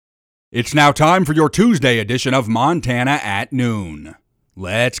It's now time for your Tuesday edition of Montana at Noon.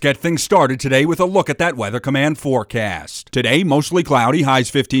 Let's get things started today with a look at that Weather Command forecast. Today, mostly cloudy, highs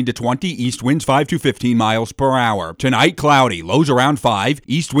 15 to 20, east winds 5 to 15 miles per hour. Tonight, cloudy, lows around 5,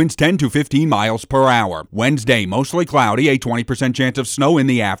 east winds 10 to 15 miles per hour. Wednesday, mostly cloudy, a 20% chance of snow in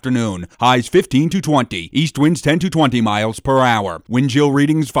the afternoon. Highs 15 to 20, east winds 10 to 20 miles per hour. Wind chill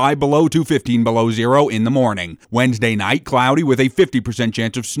readings 5 below to 15 below zero in the morning. Wednesday night, cloudy with a 50%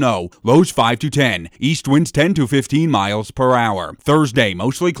 chance of snow. Lows 5 to 10, east winds 10 to 15 miles per hour. Thursday,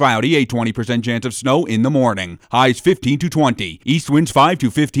 mostly cloudy, a 20% chance of snow in the morning. Highs 15 to 20, east winds 5 to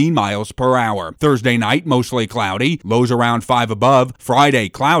 15 miles per hour. Thursday night, mostly cloudy, lows around 5 above. Friday,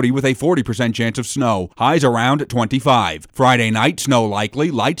 cloudy with a 40% chance of snow. Highs around 25. Friday night, snow likely,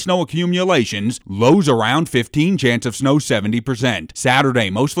 light snow accumulations, lows around 15, chance of snow 70%.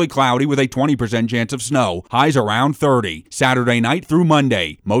 Saturday, mostly cloudy with a 20% chance of snow. Highs around 30. Saturday night through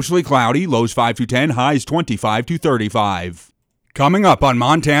Monday, mostly cloudy, lows 5 to 10, highs 25 to 35. Coming up on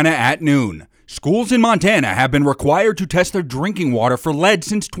Montana at Noon, schools in Montana have been required to test their drinking water for lead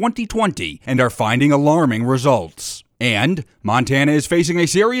since 2020 and are finding alarming results. And Montana is facing a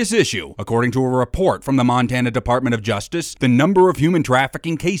serious issue. According to a report from the Montana Department of Justice, the number of human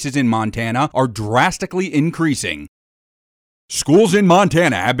trafficking cases in Montana are drastically increasing. Schools in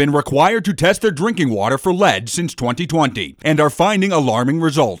Montana have been required to test their drinking water for lead since 2020 and are finding alarming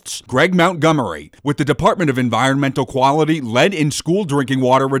results. Greg Montgomery, with the Department of Environmental Quality Lead in School Drinking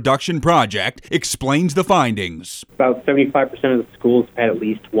Water Reduction Project, explains the findings. About 75% of the schools had at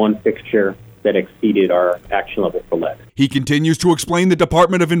least one fixture that exceeded our action level for lead. He continues to explain the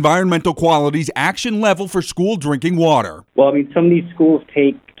Department of Environmental Quality's action level for school drinking water. Well, some of these schools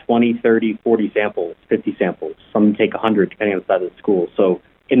take 20, 30, 40 samples, 50 samples. Some take 100, depending on the size of the school.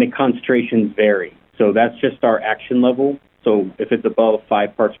 And the concentrations vary. So that's just our action level. So if it's above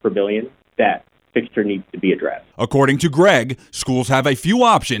 5 parts per billion, that fixture needs to be addressed. According to Greg, schools have a few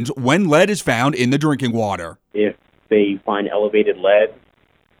options when lead is found in the drinking water. If they find elevated lead,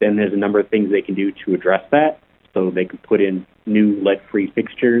 then there's a number of things they can do to address that. So they can put in new lead-free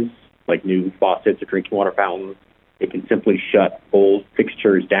fixtures, like new faucets or drinking water fountains. They can simply shut old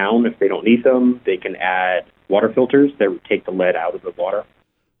fixtures down if they don't need them. They can add water filters that would take the lead out of the water.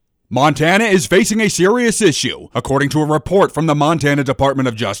 Montana is facing a serious issue. According to a report from the Montana Department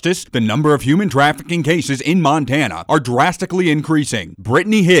of Justice, the number of human trafficking cases in Montana are drastically increasing.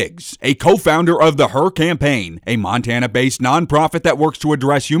 Brittany Higgs, a co-founder of the Her Campaign, a Montana-based nonprofit that works to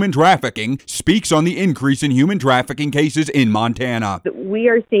address human trafficking, speaks on the increase in human trafficking cases in Montana. We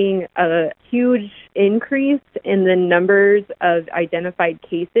are seeing a huge increase in the numbers of identified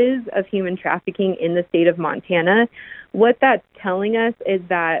cases of human trafficking in the state of Montana. What that's telling us is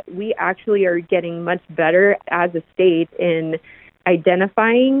that we actually are getting much better as a state in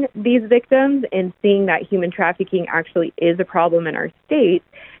identifying these victims and seeing that human trafficking actually is a problem in our state.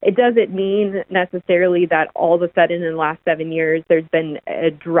 It doesn't mean necessarily that all of a sudden in the last 7 years there's been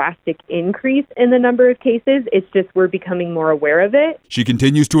a drastic increase in the number of cases. It's just we're becoming more aware of it. She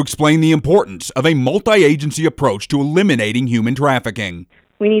continues to explain the importance of a multi-agency approach to eliminating human trafficking.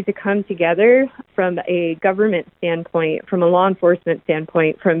 We need to come together from a government standpoint, from a law enforcement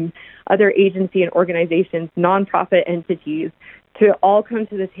standpoint, from other agency and organizations, nonprofit entities, to all come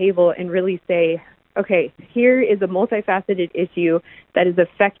to the table and really say, okay, here is a multifaceted issue that is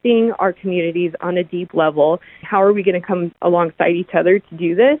affecting our communities on a deep level. How are we going to come alongside each other to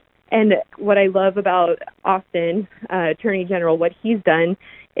do this? And what I love about Austin, Attorney General, what he's done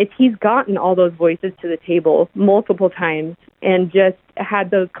is he's gotten all those voices to the table multiple times and just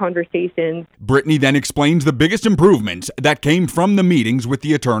had those conversations. Brittany then explains the biggest improvements that came from the meetings with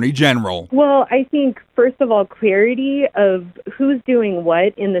the Attorney General. Well, I think, first of all, clarity of who's doing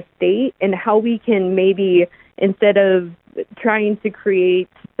what in the state and how we can maybe, instead of trying to create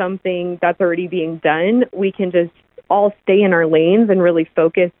something that's already being done, we can just all stay in our lanes and really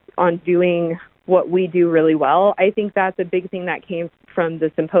focus on doing what we do really well. I think that's a big thing that came from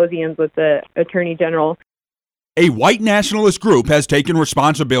the symposiums with the Attorney General. A white nationalist group has taken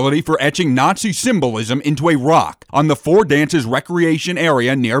responsibility for etching Nazi symbolism into a rock on the Four Dances recreation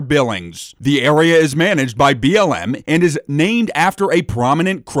area near Billings. The area is managed by BLM and is named after a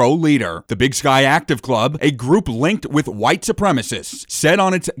prominent Crow leader. The Big Sky Active Club, a group linked with white supremacists, said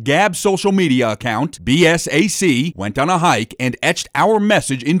on its Gab social media account, BSAC went on a hike and etched our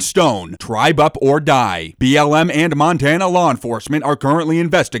message in stone, tribe up or die. BLM and Montana law enforcement are currently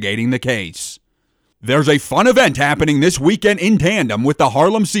investigating the case. There's a fun event happening this weekend in tandem with the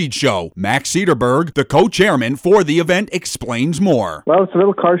Harlem Seed Show. Max Cederberg, the co-chairman for the event, explains more. Well, it's a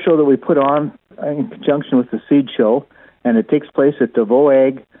little car show that we put on in conjunction with the Seed Show, and it takes place at the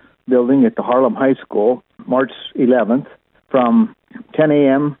VOAG building at the Harlem High School, March 11th, from 10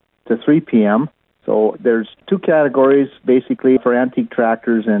 a.m. to 3 p.m. So there's two categories, basically, for antique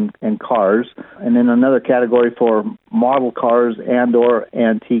tractors and cars, and then another category for model cars and or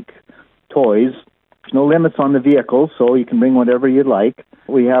antique toys. There's no limits on the vehicles, so you can bring whatever you'd like.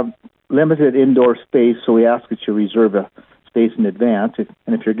 We have limited indoor space, so we ask that you reserve a space in advance.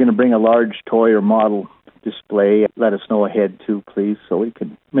 And if you're going to bring a large toy or model display, let us know ahead too, please, so we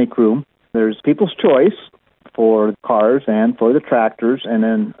can make room. There's People's Choice for cars and for the tractors, and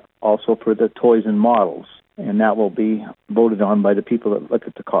then also for the toys and models. And that will be voted on by the people that look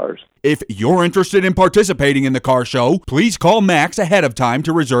at the cars. If you're interested in participating in the car show, please call Max ahead of time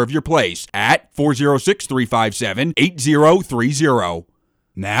to reserve your place at 406-357-8030.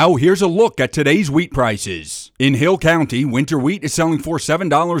 Now, here's a look at today's wheat prices. In Hill County, winter wheat is selling for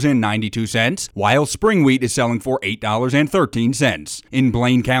 $7.92, while spring wheat is selling for $8.13. In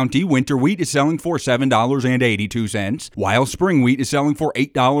Blaine County, winter wheat is selling for $7.82, while spring wheat is selling for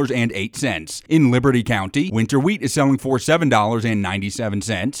 $8.08. In Liberty County, winter wheat is selling for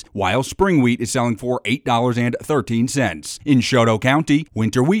 $7.97, while spring wheat is selling for $8.13. In Choteau County,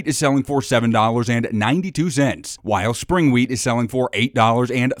 winter wheat is selling for $7.92, while spring wheat is selling for $8.13.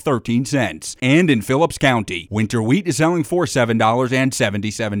 And in Phillips County, winter wheat is selling for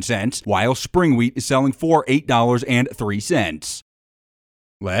 $7.77, while spring wheat is selling for $8.03.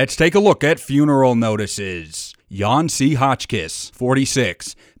 Let's take a look at funeral notices. Jan C. Hotchkiss,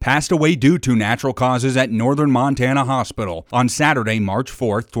 46, passed away due to natural causes at Northern Montana Hospital on Saturday, March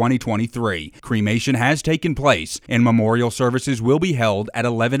 4, 2023. Cremation has taken place, and memorial services will be held at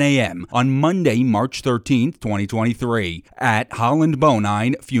 11 a.m. on Monday, March 13, 2023, at Holland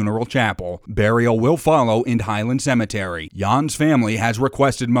Bonine Funeral Chapel. Burial will follow in Highland Cemetery. Jan's family has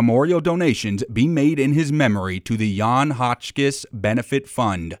requested memorial donations be made in his memory to the Jan Hotchkiss Benefit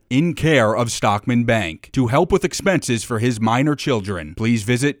Fund, in care of Stockman Bank. To help with expenses for his minor children, please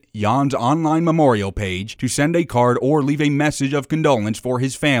visit Jan's online memorial page to send a card or leave a message of condolence for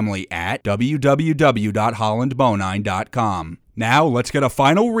his family at www.hollandbonine.com. Now, let's get a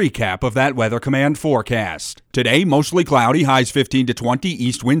final recap of that Weather Command forecast. Today, mostly cloudy, highs 15 to 20,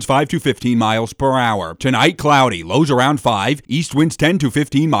 east winds 5 to 15 miles per hour. Tonight, cloudy, lows around 5, east winds 10 to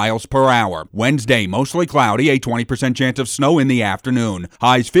 15 miles per hour. Wednesday, mostly cloudy, a 20% chance of snow in the afternoon.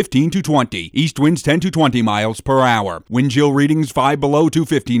 Highs 15 to 20, east winds 10 to 20 miles per hour. Wind chill readings 5 below to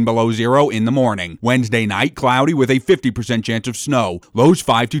 15 below zero in the morning. Wednesday night, cloudy with a 50% chance of snow. Lows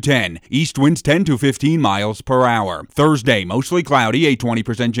 5 to 10, east winds 10 to 15 miles per hour. Thursday, mostly cloudy, a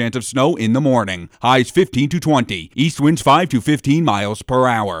 20% chance of snow in the morning. Highs 15 to 20, east winds 5 to 15 miles per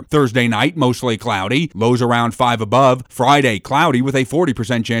hour. Thursday night, mostly cloudy, lows around 5 above. Friday, cloudy with a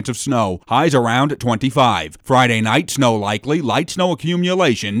 40% chance of snow. Highs around 25. Friday night, snow likely, light snow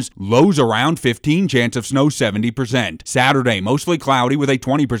accumulations, lows around 15, chance of snow 70%. Saturday, mostly cloudy with a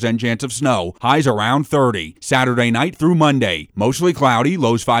 20% chance of snow. Highs around 30. Saturday night through Monday, mostly cloudy,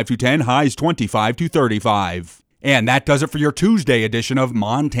 lows 5 to 10, highs 25 to 35. And that does it for your Tuesday edition of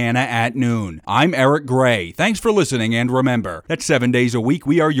Montana at Noon. I'm Eric Gray. Thanks for listening, and remember that 7 days a week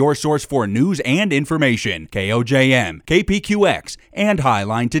we are your source for news and information. KOJM, KPQX, and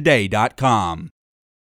HighlineToday.com.